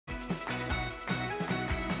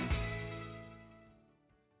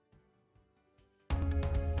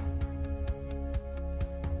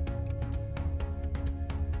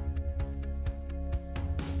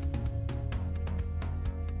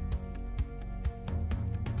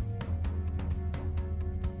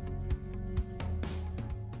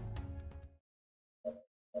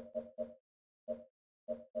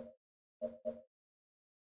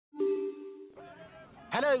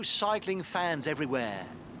Hello, cycling fans everywhere.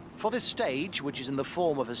 For this stage, which is in the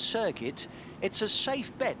form of a circuit, it's a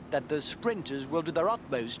safe bet that the sprinters will do their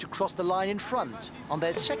utmost to cross the line in front on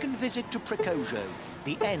their second visit to Precojo,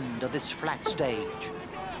 the end of this flat stage.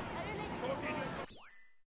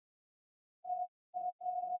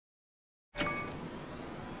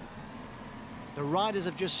 The riders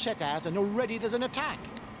have just set out and already there's an attack.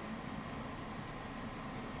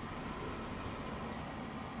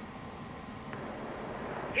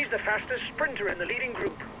 He's the fastest sprinter in the leading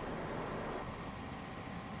group.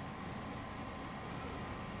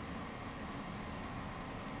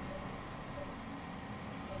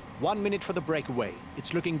 One minute for the breakaway.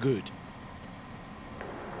 It's looking good.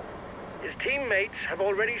 His teammates have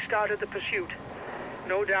already started the pursuit,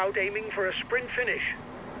 no doubt aiming for a sprint finish.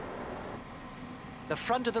 The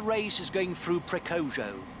front of the race is going through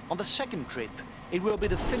Precojo. On the second trip, it will be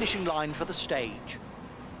the finishing line for the stage.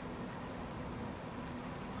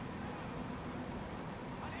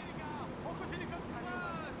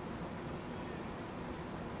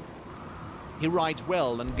 He rides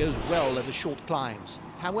well and goes well over short climbs.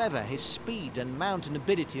 However, his speed and mountain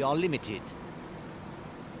ability are limited.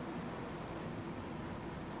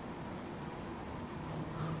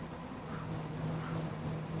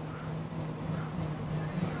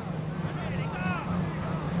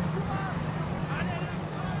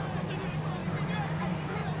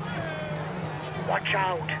 Watch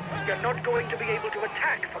out! You're not going to be able to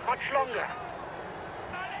attack for much longer.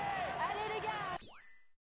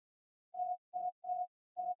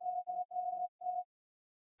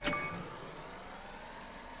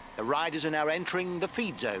 The riders are now entering the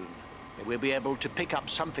feed zone. They will be able to pick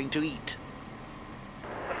up something to eat.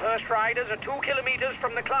 The first riders are 2 kilometers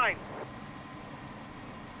from the climb.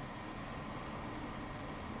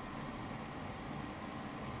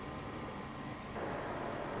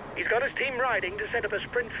 He's got his team riding to set up a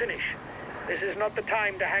sprint finish. This is not the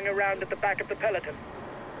time to hang around at the back of the peloton.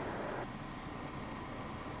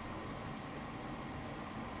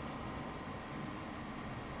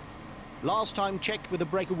 Last time checked with a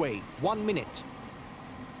breakaway. 1 minute.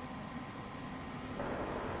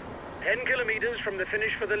 10 kilometers from the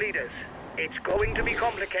finish for the leaders. It's going to be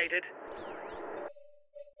complicated.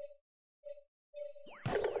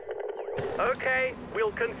 Okay,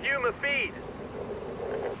 we'll consume a feed.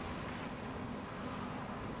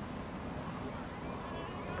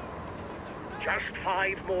 Just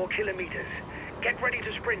 5 more kilometers. Get ready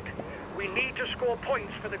to sprint. We need to score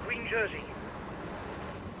points for the green jersey.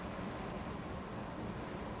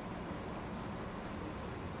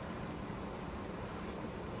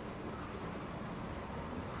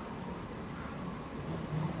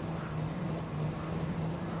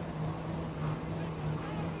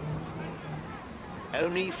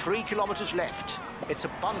 Only 3 kilometers left. It's a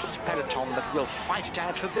bunched peloton that will fight it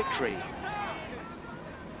out for victory.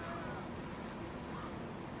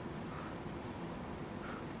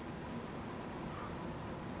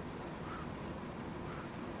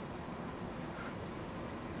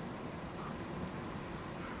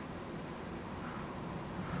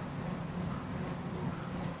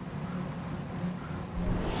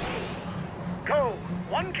 Go!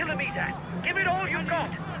 1 kilometer. Give it all you got.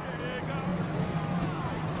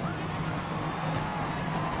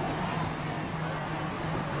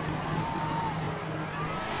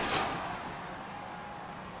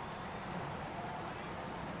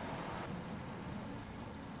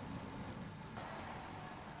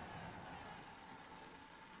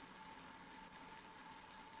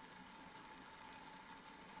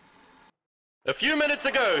 A few minutes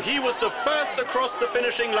ago, he was the first across the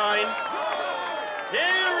finishing line.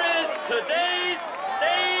 Here is today's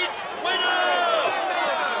stage winner!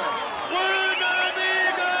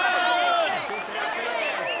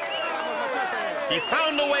 He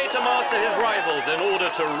found a way to master his rivals in order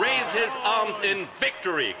to raise his arms in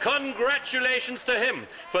victory. Congratulations to him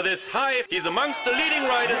for this high. He's amongst the leading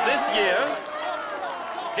riders this year.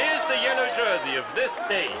 Here's the yellow jersey of this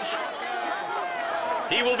stage.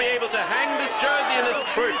 He will be able to hang this jersey in his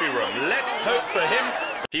trophy room. Let's hope for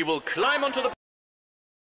him. He will climb onto the...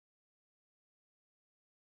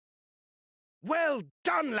 Well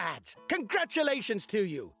done, lads! Congratulations to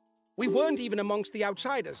you! We weren't even amongst the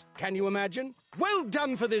outsiders. Can you imagine? Well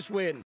done for this win!